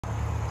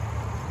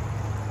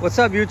What's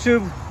up,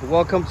 YouTube?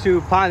 Welcome to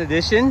Pond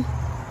Edition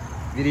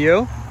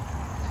video.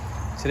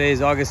 Today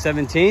is August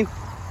 17th,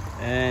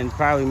 and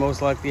probably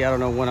most likely, I don't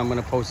know when I'm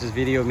going to post this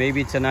video.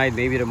 Maybe tonight,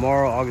 maybe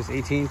tomorrow, August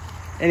 18th.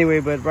 Anyway,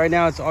 but right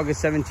now it's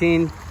August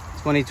 17th,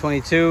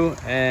 2022,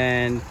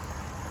 and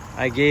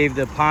I gave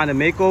the pond a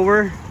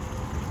makeover.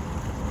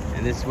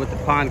 And this is what the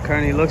pond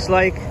currently looks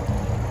like.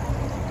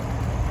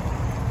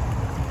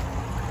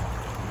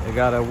 They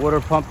got a water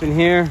pump in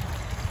here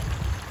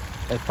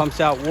that pumps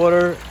out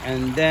water,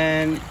 and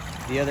then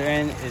the other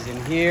end is in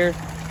here.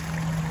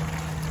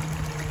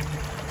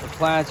 The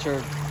plants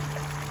are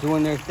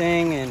doing their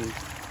thing and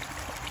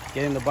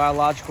getting the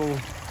biological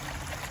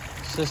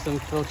system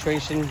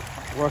filtration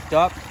worked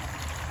up,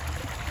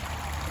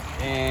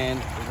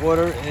 and the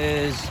water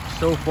is,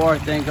 so far,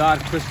 thank God,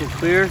 crystal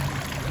clear.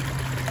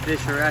 The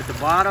fish are at the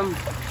bottom,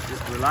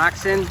 just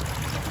relaxing,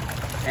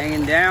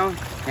 hanging down,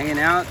 hanging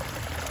out.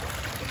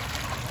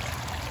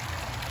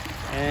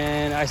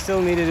 And I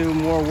still need to do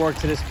more work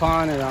to this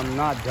pond, and I'm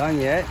not done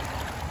yet.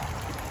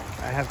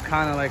 I have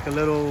kind of like a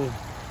little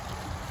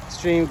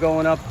stream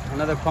going up,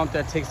 another pump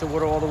that takes the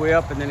water all the way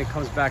up, and then it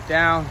comes back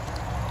down.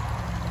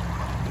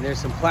 And there's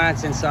some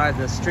plants inside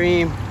the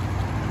stream.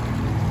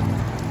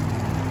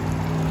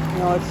 You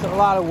know, it's a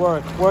lot of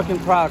work in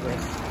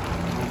progress.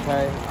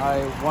 Okay,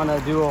 I want to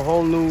do a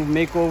whole new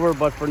makeover,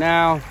 but for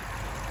now,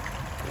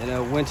 you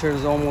know, winter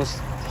is almost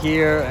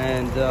here,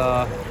 and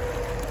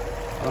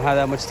I don't have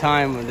that much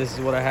time. This is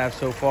what I have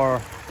so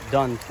far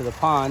done to the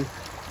pond,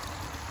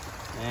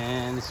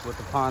 and this is what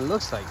the pond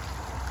looks like.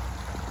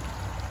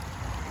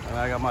 And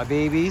I got my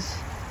babies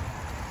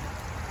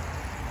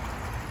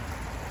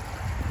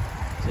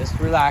just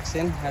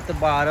relaxing at the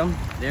bottom.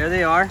 There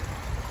they are.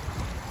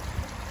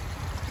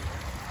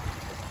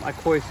 My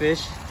koi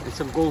fish and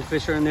some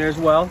goldfish are in there as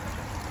well.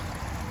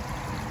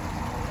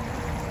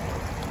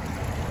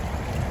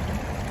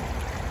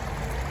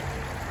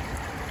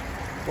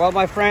 Well,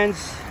 my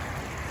friends,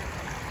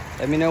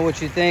 let me know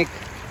what you think.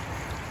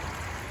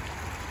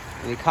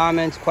 Any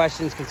comments,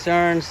 questions,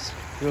 concerns,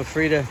 feel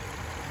free to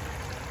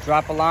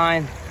drop a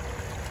line.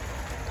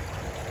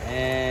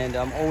 And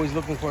I'm always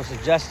looking for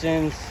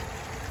suggestions,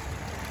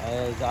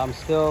 as I'm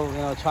still, you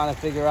know, trying to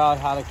figure out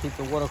how to keep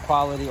the water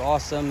quality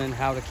awesome and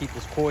how to keep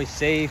this koi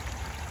safe.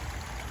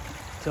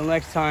 Till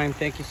next time,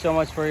 thank you so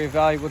much for your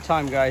valuable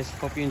time, guys.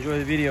 Hope you enjoy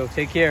the video.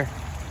 Take care.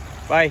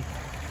 Bye.